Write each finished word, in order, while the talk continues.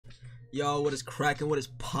Yo, what is cracking? What is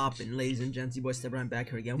popping, ladies and gents? Your boy Step Ryan back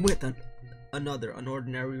here again with another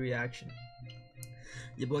unordinary reaction.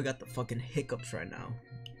 Your boy got the fucking hiccups right now,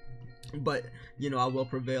 but you know I will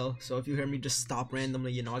prevail. So if you hear me just stop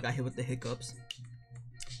randomly, you know I got hit with the hiccups,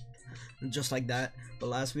 just like that. But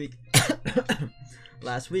last week,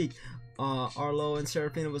 Arlo and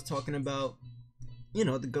Serafina was talking about, you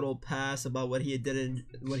know, the good old past, about what he did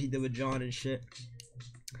with John and shit.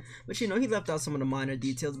 But you know, he left out some of the minor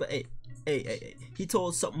details. But hey, he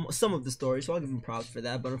told some of the story, so I'll give him props for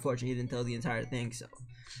that. But unfortunately, he didn't tell the entire thing, so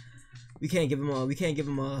we can't give him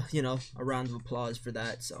a you know, a round of applause for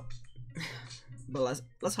that. So, but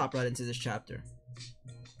let's hop right into this chapter.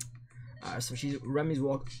 Alright, so Remy's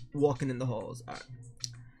walking in the halls. Alright,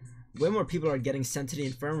 way more people are getting sent to the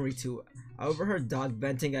infirmary too. I overheard Doc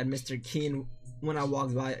venting at Mr. Keene when I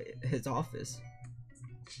walked by his office.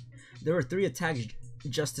 There were 3 attacks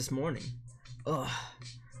just this morning. Ugh.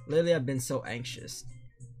 Lately I've been so anxious.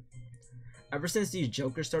 Ever since these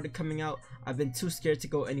jokers started coming out, I've been too scared to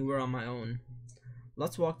go anywhere on my own.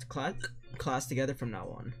 Let's walk to class together from now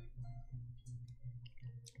on.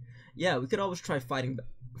 Yeah, we could always try fighting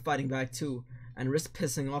back too, and risk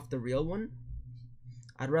pissing off the real one.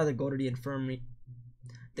 I'd rather go to the infirmary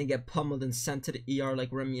than get pummeled and sent to the ER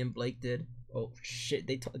like Remy and Blake did. Oh shit,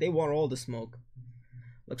 they want all the smoke.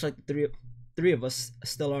 Looks like the three of us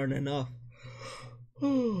still aren't enough.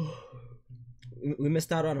 We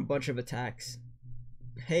missed out on a bunch of attacks.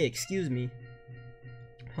 Hey, excuse me.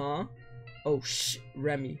 Huh? Oh shit,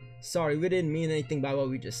 Remy. Sorry, we didn't mean anything by what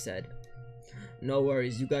we just said. No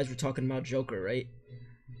worries, you guys were talking about Joker, right?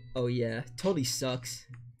 Oh yeah, totally sucks.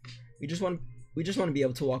 We just want to be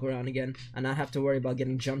able to walk around again and not have to worry about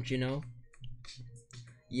getting jumped, you know?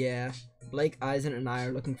 Yeah, Blake, Eisen, and I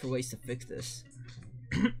are looking for ways to fix this.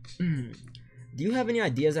 Do you have any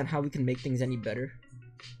ideas on how we can make things any better?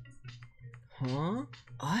 Huh?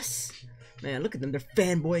 Us? Man, look at them. They're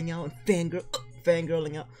fanboying out and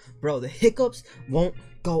fangirling out. Bro, the hiccups won't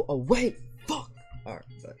go away. Fuck. Alright,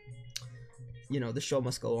 but you know, the show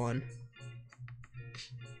must go on.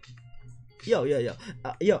 Yo,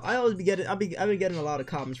 I've been getting a lot of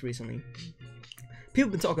comments recently.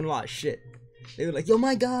 People been talking a lot of shit. They were like, yo,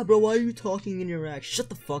 my god, bro, why are you talking in your act? Shut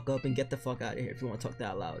the fuck up and get the fuck out of here if you want to talk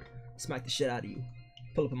that loud. Smack the shit out of you.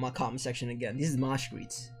 Pull up in my comment section again. These is my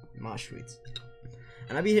streets. My streets.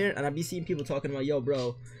 And I be here and I be seeing people talking about, yo,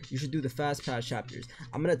 bro, you should do the fast pass chapters.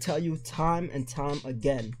 I'm gonna tell you time and time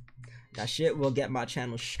again, that shit will get my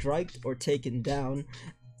channel striked or taken down,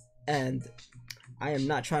 and I am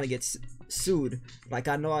not trying to get sued. Like,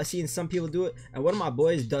 I know I've seen some people do it, and one of my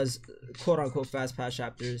boys does quote unquote fast pass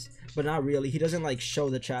chapters, but not really. He doesn't like show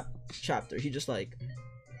the chapter. He just, like,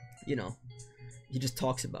 you know, he just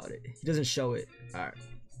talks about it. He doesn't show it. Alright,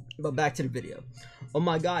 but back to the video. Oh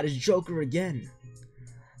my god, it's Joker again.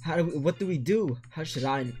 What do we do? How should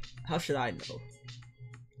I know?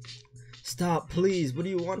 Stop, please. What do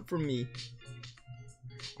you want from me?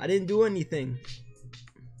 I didn't do anything.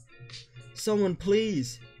 Someone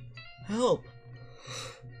please help.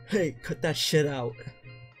 Hey, cut that shit out.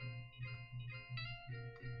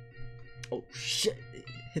 Oh shit,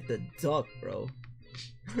 hit the duck, bro.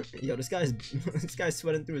 Yo, this guy's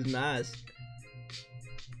sweating through his mask.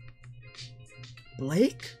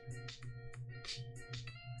 Blake?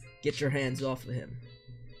 Get your hands off of him.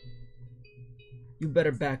 You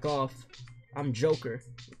better back off. I'm Joker.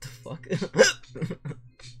 What the fuck?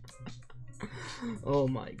 Oh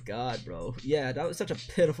my god, bro. Yeah, that was such a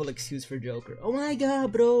pitiful excuse for Joker. Oh my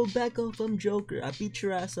god, bro, back off, I'm Joker. I beat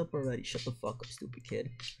your ass up already. Shut the fuck up, stupid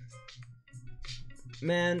kid.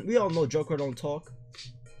 Man, we all know Joker don't talk.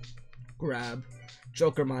 Grab.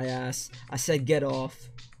 Joker my ass. I said get off.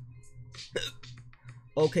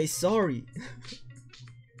 Okay, sorry.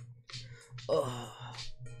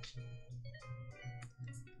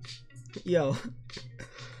 Yo.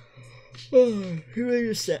 He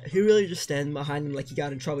really just standing behind him like he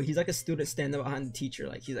got in trouble. He's like a student standing behind the teacher.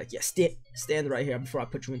 Like, he's like, yeah, stand right here before I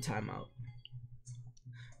put you in timeout.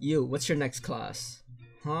 You, what's your next class?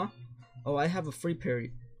 Huh? Oh, I have a free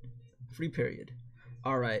period.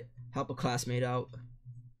 Alright, help a classmate out.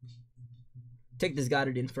 Take this guy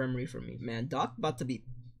to the infirmary for me. Man, Doc about to be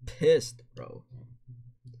pissed, bro.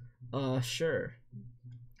 Sure.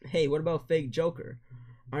 Hey, what about fake Joker?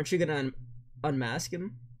 Aren't you gonna unmask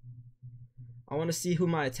him? I want to see who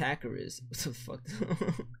my attacker is. What the fuck?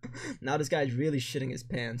 Now this guy's really shitting his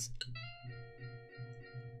pants.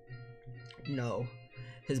 No.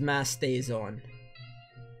 His mask stays on.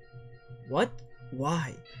 What?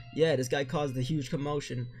 Why? Yeah, this guy caused a huge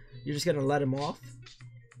commotion. You're just gonna let him off?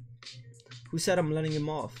 Who said I'm letting him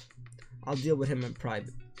off? I'll deal with him in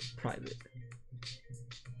private. Private.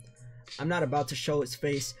 I'm not about to show his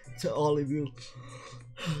face to all of you,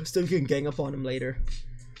 so you can gang up on him later.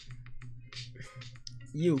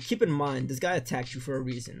 You, keep in mind, this guy attacked you for a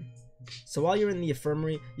reason. So while you're in the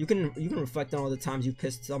infirmary, you can reflect on all the times you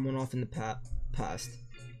pissed someone off in the past.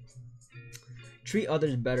 Treat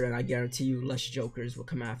others better, and I guarantee you less jokers will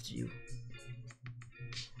come after you.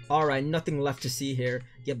 Alright, nothing left to see here.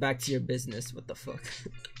 Get back to your business. What the fuck?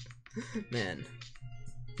 Man.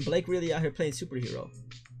 Blake really out here playing superhero.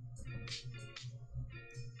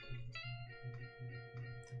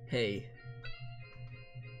 Hey.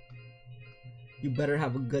 You better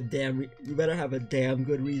have a damn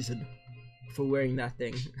good reason for wearing that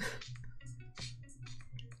thing.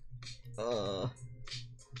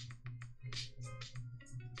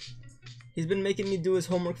 He's been making me do his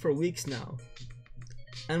homework for weeks now.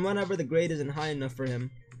 And whenever the grade isn't high enough for him,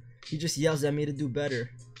 he just yells at me to do better.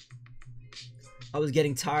 I was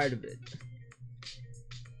getting tired of it.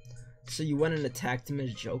 So you went and attacked him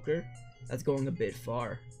as Joker? That's going a bit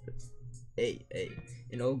far. Hey,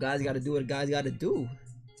 you know, guys gotta do what guys gotta do.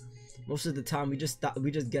 Most of the time we just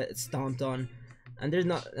get stomped on, and there's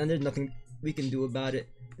nothing we can do about it.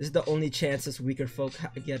 This is the only chance us weaker folk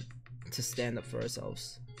get to stand up for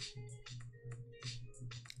ourselves.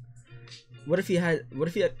 What if he had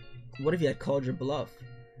called your bluff?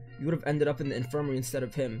 You would have ended up in the infirmary instead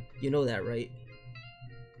of him. You know that, right?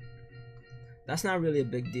 That's not really a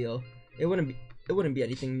big deal. It wouldn't be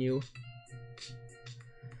anything new.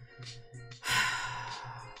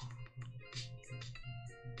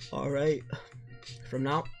 Alright. From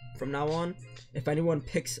now on, if anyone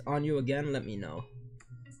picks on you again, let me know.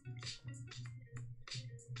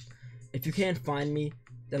 If you can't find me,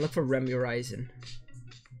 then look for Remy Horizon.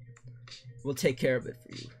 We'll take care of it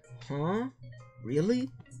for you. Huh? Really?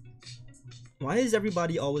 Why is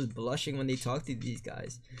everybody always blushing when they talk to these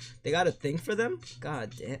guys? They got a thing for them?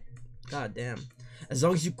 God damn. As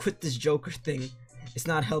long as you quit this Joker thing, it's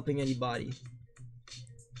not helping anybody.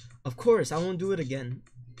 Of course, I won't do it again.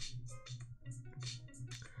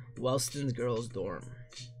 Wellston's girls' dorm.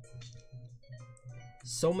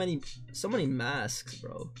 So many masks,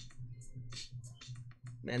 bro.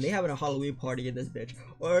 Man, they having a Halloween party in this bitch.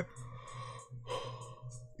 Or,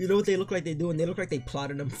 you know what they look like they doing? They look like they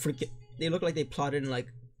plotted they look like they plotted like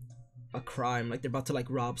a crime, like they're about to like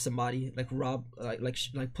rob somebody, like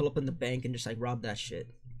pull up in the bank and just like rob that shit.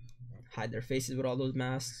 Hide their faces with all those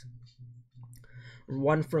masks.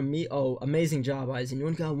 One from me. Oh, amazing job, Eisen. You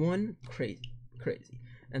only got one? Crazy.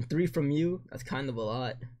 And 3 from you? That's kind of a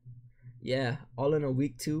lot. Yeah, all in a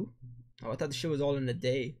week too? Oh, I thought the shit was all in a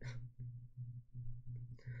day.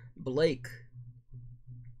 Blake.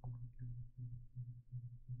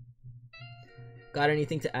 Got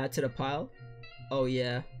anything to add to the pile? Oh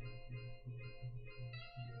yeah.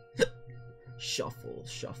 Shuffle.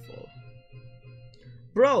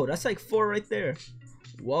 Bro, that's like 4 right there.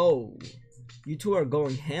 Whoa. You two are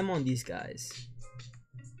going ham on these guys.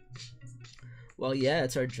 Well, yeah,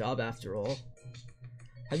 it's our job after all.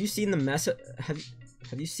 Have you seen the mess?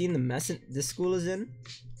 Have you seen the mess this school is in?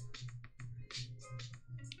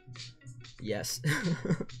 Yes.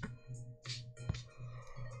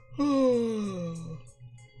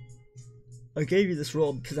 I gave you this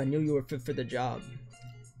role because I knew you were fit for the job.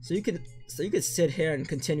 So you could sit here and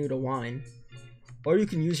continue to whine, or you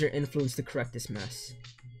can use your influence to correct this mess.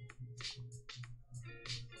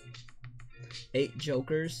 8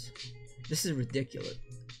 jokers? This is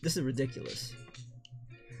ridiculous.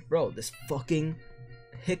 Bro, this fucking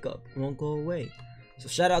hiccup won't go away. So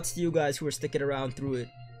shout outs to you guys who are sticking around through it.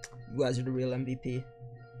 You guys are the real MVP.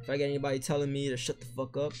 If I get anybody telling me to shut the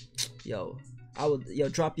fuck up, yo,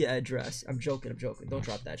 drop your address. I'm joking. Don't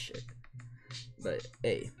drop that shit. But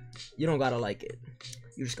hey, you don't gotta like it.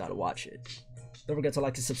 You just gotta watch it. Don't forget to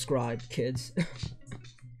like and subscribe, kids.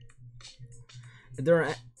 If there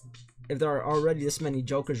are already this many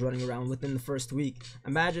jokers running around within the first week,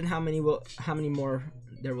 imagine how many more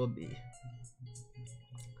there will be.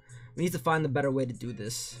 We need to find a better way to do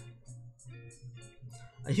this.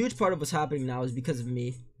 A huge part of what's happening now is because of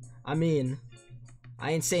me. I mean,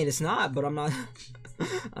 I ain't saying it's not, but I'm not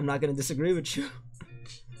I'm not gonna disagree with you.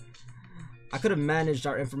 I could have managed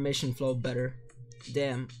our information flow better.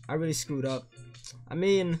 Damn, I really screwed up. I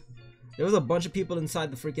mean, there was a bunch of people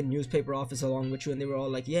inside the freaking newspaper office along with you, and they were all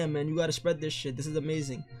like, yeah man, you gotta spread this shit, this is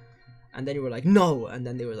amazing. And then you were like, no, and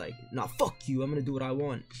then they were like, nah, fuck you, I'm gonna do what I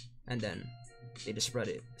want. And then they just spread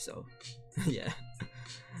it. So yeah.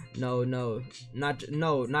 No,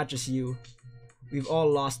 not just you. We've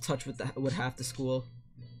all lost touch with half the school,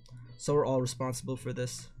 so we're all responsible for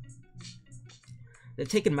this. They're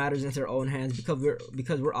taking matters into their own hands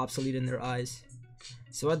because we're obsolete in their eyes.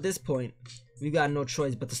 So at this point, we got no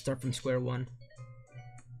choice but to start from square one.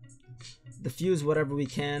 Defuse whatever we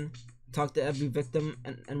can, talk to every victim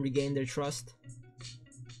and regain their trust.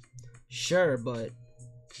 Sure, but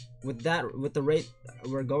with the rate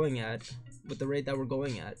we're going at,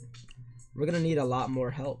 we're gonna need a lot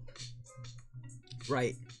more help.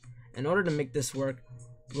 Right. In order to make this work,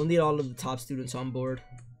 we'll need all of the top students on board.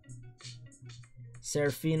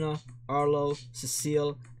 Serafina, Arlo,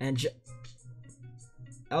 Cecile, and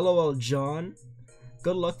LOL John.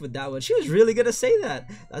 Good luck with that one. She was really gonna say that.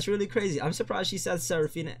 That's really crazy. I'm surprised she said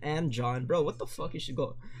Serafina and John. Bro, what the fuck? You should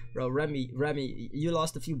go. Bro, Remy, you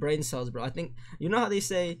lost a few brain cells, bro. I think you know how they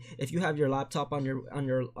say if you have your laptop on your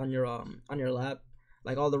lap,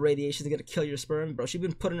 like all the radiation is gonna kill your sperm, bro. She's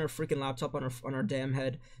been putting her freaking laptop on her damn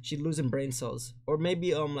head. She's losing brain cells. Or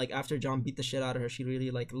maybe like after John beat the shit out of her, she really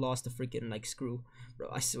like lost a freaking like screw, bro.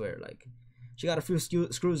 I swear, like she got a few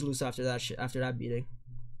screws loose after that shit, after that beating.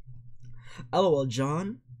 LOL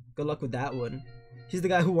John, good luck with that one. He's the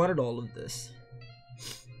guy who wanted all of this.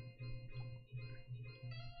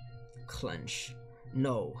 Clench.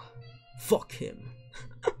 No. Fuck him.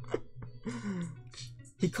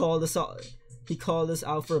 He called us out. He called us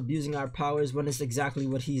out for abusing our powers when it's exactly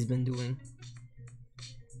what he's been doing.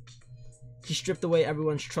 He stripped away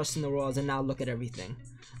everyone's trust in the Royals, and now look at everything.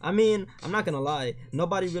 I mean, I'm not gonna lie,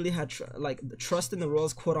 nobody really had trust in the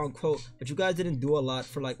Royals, quote unquote, but you guys didn't do a lot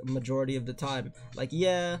for like a majority of the time. Like,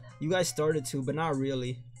 yeah, you guys started to, but not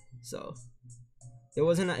really. So it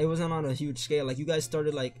wasn't on a huge scale. Like, you guys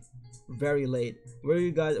started like very late. Where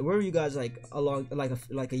were you guys like along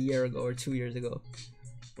like a year ago or 2 years ago?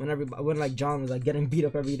 When like John was like getting beat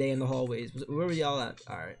up every day in the hallways. Where were y'all at?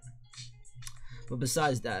 Alright. But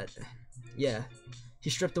besides that, yeah, he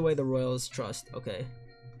stripped away the Royals' trust. Okay.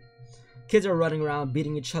 Kids are running around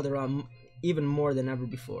beating each other up even more than ever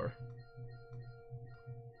before.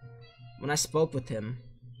 When I spoke with him,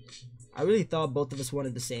 I really thought both of us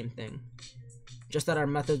wanted the same thing. Just that our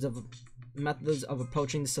methods of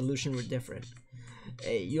approaching the solution were different.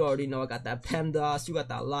 Hey, you already know I got that PEMDAS, you got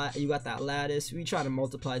that lattice. We try to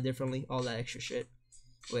multiply differently, all that extra shit.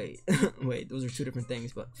 Wait, wait, those are two different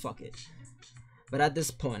things, but fuck it. But at this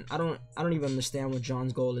point, I don't even understand what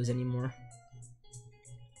John's goal is anymore.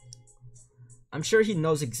 I'm sure he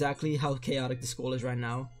knows exactly how chaotic the school is right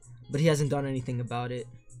now, but he hasn't done anything about it.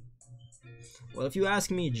 Well, if you ask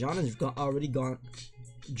me, John is already gone.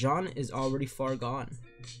 John is already far gone.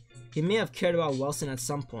 He may have cared about Wilson at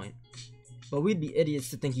some point, but we'd be idiots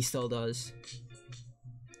to think he still does.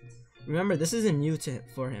 Remember, this isn't new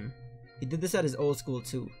for him. He did this at his old school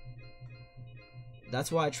too. That's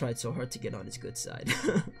why I tried so hard to get on his good side.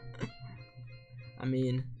 I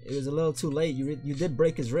mean, it was a little too late. You did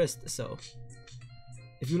break his wrist, so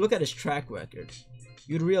if you look at his track record,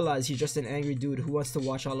 you'd realize he's just an angry dude who wants to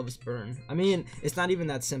watch all of us burn. I mean, it's not even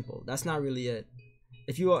that simple. That's not really it.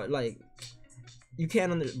 If you are like, you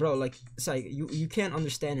can't bro, like, it's like you can't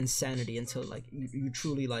understand insanity until like you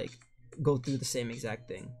truly like go through the same exact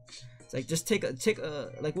thing. It's like just take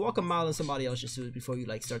a like walk a mile in somebody else's shoes before you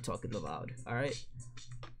like start talking loud. All right.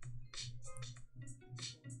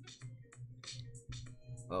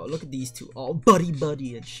 Oh, look at these two, all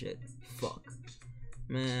buddy and shit. Fuck,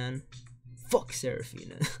 man. Fuck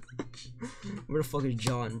Serafina. Where the fuck is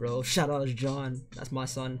John, bro? Shout out to John. That's my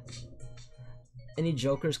son. Any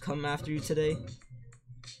jokers come after you today?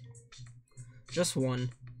 Just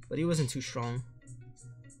one, but he wasn't too strong.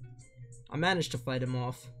 I managed to fight him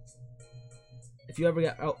off. If you ever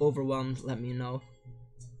get overwhelmed, let me know.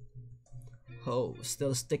 Oh,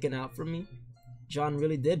 still sticking out for me? John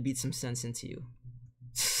really did beat some sense into you.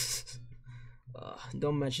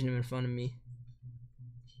 Don't mention him in front of me.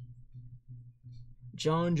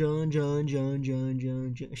 John.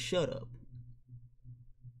 Shut up.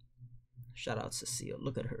 Shout out Cecile.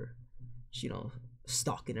 Look at her. She,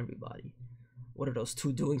 stalking everybody. What are those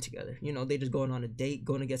two doing together? They just going on a date,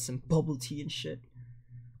 going to get some bubble tea and shit.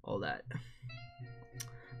 All that.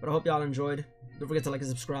 But I hope y'all enjoyed. Don't forget to like and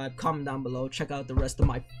subscribe. Comment down below. Check out the rest of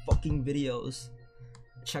my fucking videos.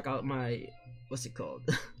 Check out my... what's it called?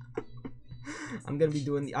 I'm gonna be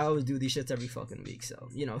doing I always do these shits every fucking week, so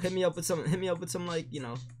hit me up with some like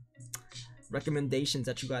recommendations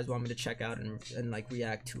that you guys want me to check out and like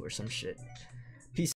react to or some shit.